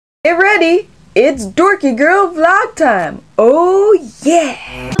Get ready! It's Dorky Girl vlog time! Oh yeah!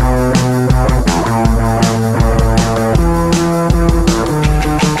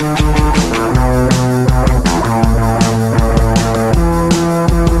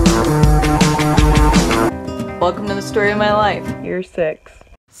 Welcome to the story of my life. Year 6.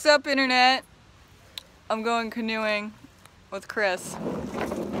 Sup internet? I'm going canoeing with Chris.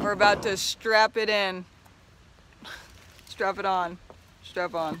 We're about to strap it in. Strap it on.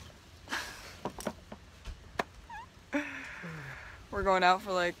 Strap on. We're going out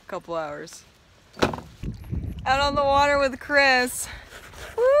for like a couple hours. Out on the water with Chris.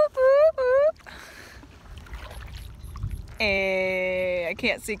 Whoop, whoop, whoop. Hey, I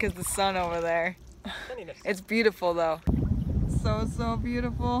can't see because the sun over there. It's beautiful though. So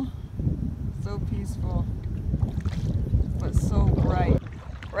beautiful. So peaceful. But so bright.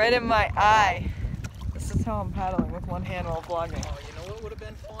 Right in my eye. This is how I'm paddling with one hand while vlogging. Oh, you know what would have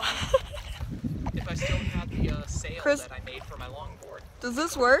been fun? If I still had the sail Chris, that I made for my longboard. Does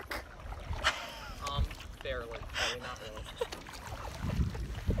this work? Barely. Probably not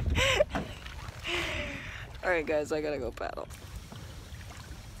really. Alright guys, I gotta go paddle.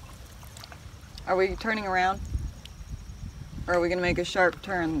 Are we turning around? Or are we gonna make a sharp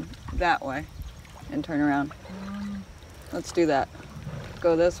turn that way and turn around? Let's do that.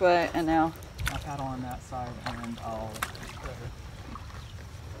 Go this way and now. I'll paddle on that side and I'll...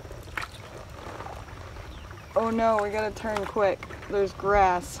 Oh no, we gotta turn quick. There's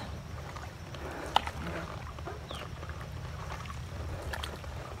grass.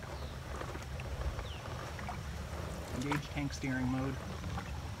 Engage tank steering mode.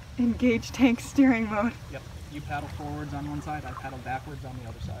 Engage tank steering mode. Yep. You paddle forwards on one side, I paddle backwards on the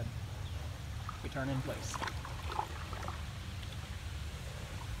other side. We turn in place.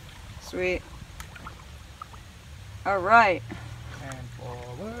 Sweet. Alright. And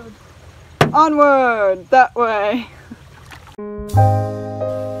forward. Onward! That way!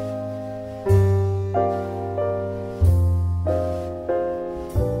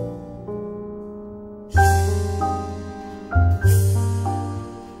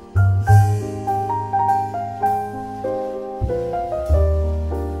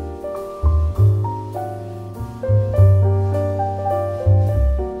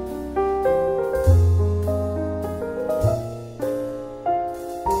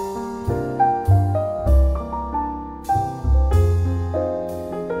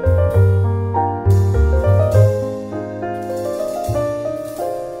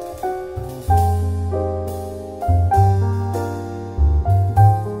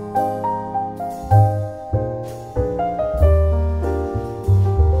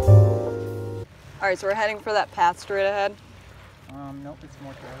 Alright, so we're heading for that path straight ahead? Nope, it's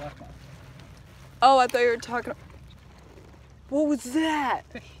more to our left now. Oh, I thought you were talking... What was that?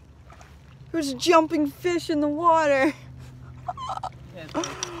 Fish. There's jumping fish in the water! Yeah,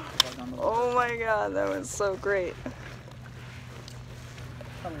 Oh my god, that was so great.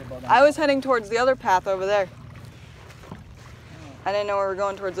 Probably I was heading towards the other path over there. Oh. I didn't know we were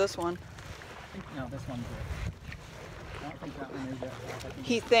going towards this one. No, this one's it. I don't think that one is it.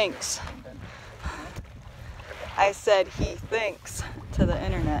 He thinks. I said he thinks to the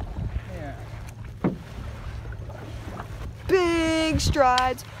internet. Yeah. Big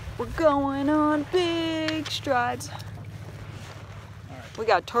strides. We're going on big strides. Alright. We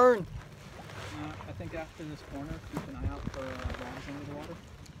gotta turn. I think after this corner, keep an eye out for logs under the water.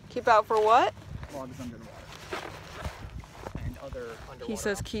 Keep out for what? Logs under the water. And other underwater He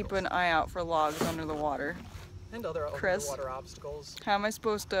says obstacles. keep an eye out for logs under the water. And other Chris, underwater obstacles. how am I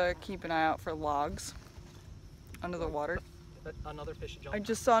supposed to keep an eye out for logs under the water? Another fish jump. I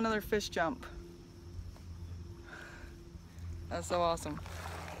just saw another fish jump. That's so awesome.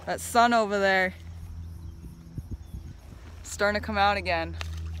 That sun over there starting to come out again.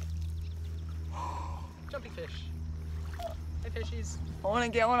 Jumpy fish. Hey fishies. I want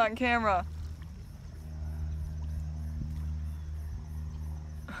to get one on camera.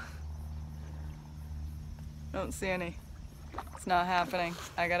 Don't see any. It's not happening.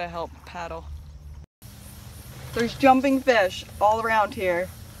 I gotta help paddle. There's jumping fish all around here.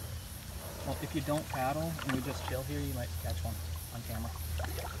 Well, if you don't paddle and we just chill here, you might catch one on camera.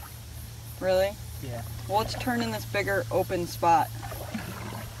 Really? Yeah. Well, let's turn in this bigger open spot.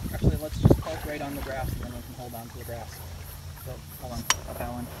 Actually, let's just park right on the grass and then we can hold on to the grass. So, hold on. I'll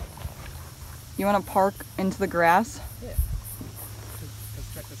paddle in. You want to park into the grass? Yeah.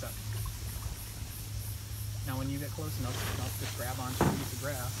 Because check this out. Now when you get close enough, just grab onto a piece of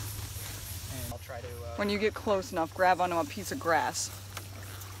grass and I'll try to... When you get close enough, grab onto a piece of grass.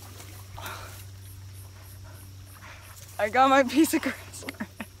 I got my piece of grass.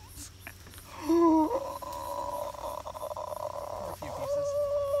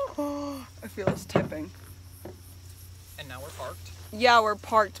 feel us tipping. And now we're parked. Yeah, we're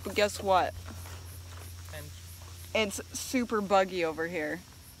parked, but guess what? And it's super buggy over here.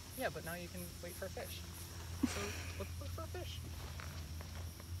 Yeah, but now you can wait for a fish. So look for a fish.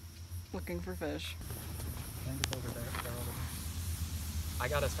 Looking for fish. I think it's over there. They're over there. I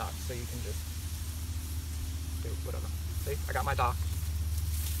got us docked, so you can just do whatever. See, I got my dock.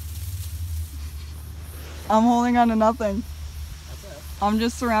 I'm holding on to nothing. That's it. I'm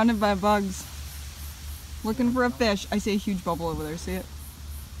just surrounded by bugs. Looking for a fish. I see a huge bubble over there. See it?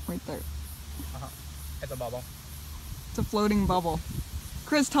 Right there. Uh-huh. It's a bubble. It's a floating bubble.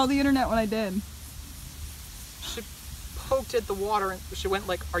 Chris, tell the internet what I did. She poked at the water and she went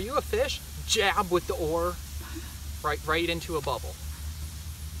like, "Are you a fish?" Jab with the oar. Right into a bubble.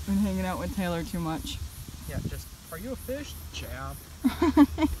 Been hanging out with Taylor too much. Yeah, just, "Are you a fish?" Jab.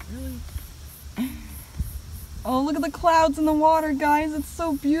 Really? Oh, look at the clouds in the water, guys. It's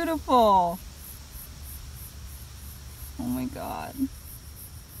so beautiful. Oh my god.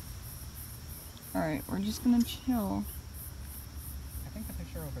 Alright, we're just gonna chill. I think the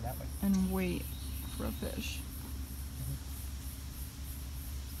fish are over that way. And wait for a fish.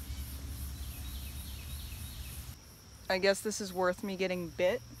 I guess this is worth me getting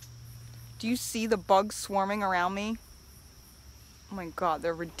bit. Do you see the bugs swarming around me? Oh my god,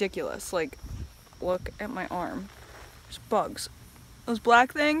 they're ridiculous. Like, look at my arm. There's bugs. Those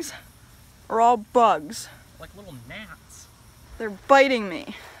black things are all bugs. Like little gnats. They're biting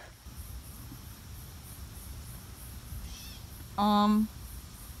me.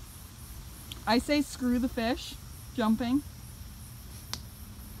 I say screw the fish jumping.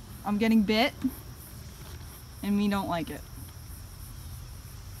 I'm getting bit and we don't like it.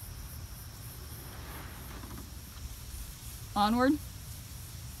 Onward.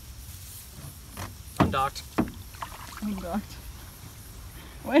 Undocked. Undocked.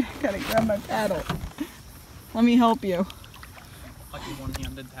 Wait, I gotta grab my paddle. Let me help you. Like your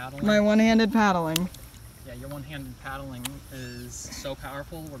one-handed paddling? My one-handed paddling. Yeah, your one-handed paddling is so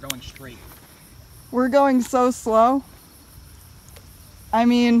powerful, we're going straight. We're going so slow. I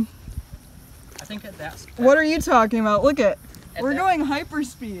mean... I think at that... What are you talking about? Look at... We're that, going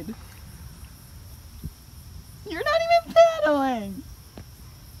hyperspeed. You're not even paddling!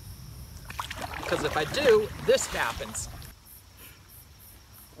 Because if I do, this happens.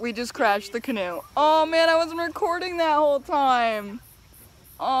 We just crashed the canoe. Oh man, I wasn't recording that whole time.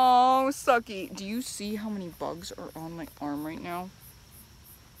 Oh, sucky. Do you see how many bugs are on my arm right now?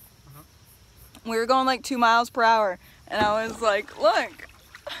 We were going like 2 miles per hour and I was like, look.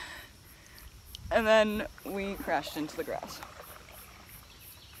 And then we crashed into the grass.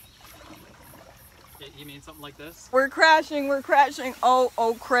 You mean something like this? We're crashing, we're crashing.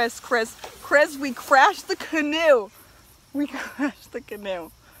 Oh, Chris, we crashed the canoe. We crashed the canoe.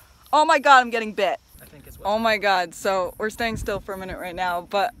 Oh my god, I'm getting bit. I think it's what? Oh my god, so we're staying still for a minute right now,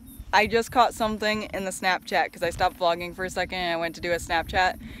 but I just caught something in the Snapchat because I stopped vlogging for a second and I went to do a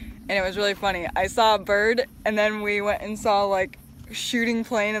Snapchat and it was really funny. I saw a bird and then we went and saw like shooting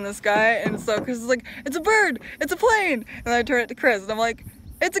plane in the sky and so Chris is like, "It's a bird, it's a plane." And I turn it to Chris and I'm like,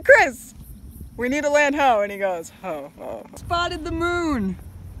 "It's a Chris. We need to land ho." And he goes, "Ho, ho." Spotted the moon.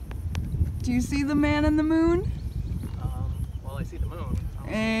 Do you see the man in the moon? Well, I see the moon.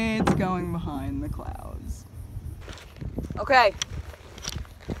 It's going behind the clouds. Okay.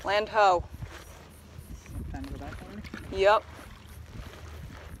 Land ho. Time to go back on? Yep.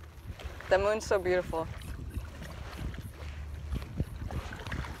 The moon's so beautiful.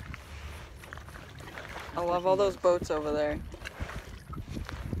 I love all those boats over there.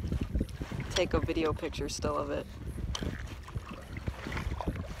 Take a video picture still of it.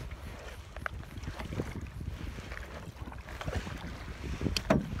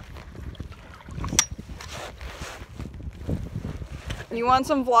 You want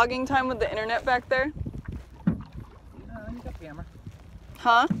some vlogging time with the internet back there? You got the camera.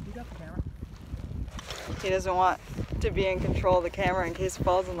 Huh? You got the camera. He doesn't want to be in control of the camera in case it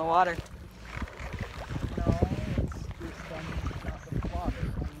falls in the water. No, it's not the vlogger.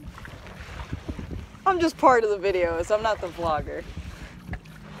 I'm just part of the videos. I'm not the vlogger.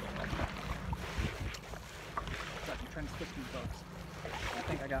 I'm trying to switch these boats. I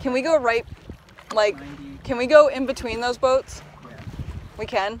think I got. Can we go right, like, 90. can we go in between those boats? Yeah. We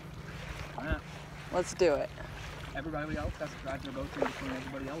can? Why not? Let's do it. Everybody else has to drive their boats in between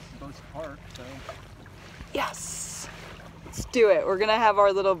everybody else's boats parked, so. Yes! Let's do it. We're gonna have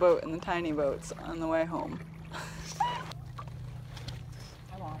our little boat and the tiny boats on the way home.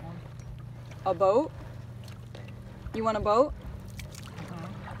 I want one. A boat? You want a boat?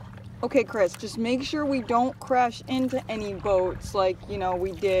 Okay, Chris, just make sure we don't crash into any boats like, you know,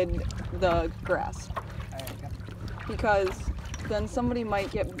 we did the grass. Alright, yeah. Because then somebody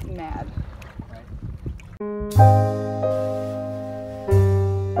might get mad.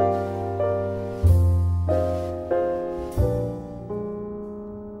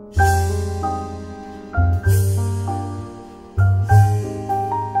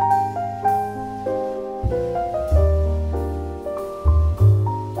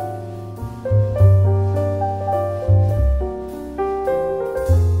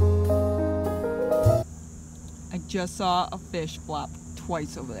 I just saw a fish flop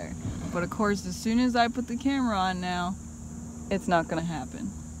twice over there. But of course, as soon as I put the camera on now, it's not gonna happen.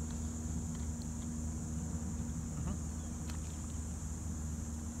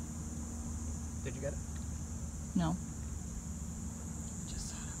 Did you get it? No. Just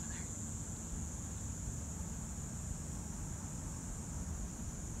saw it over there.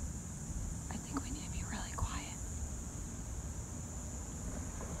 I think we need to be really quiet.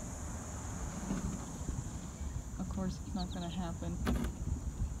 Of course, it's not gonna happen.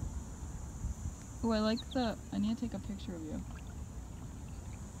 Oh, I need to take a picture of you.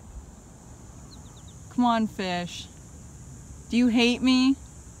 Come on, fish. Do you hate me?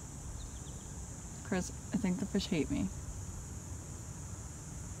 Chris, I think the fish hate me.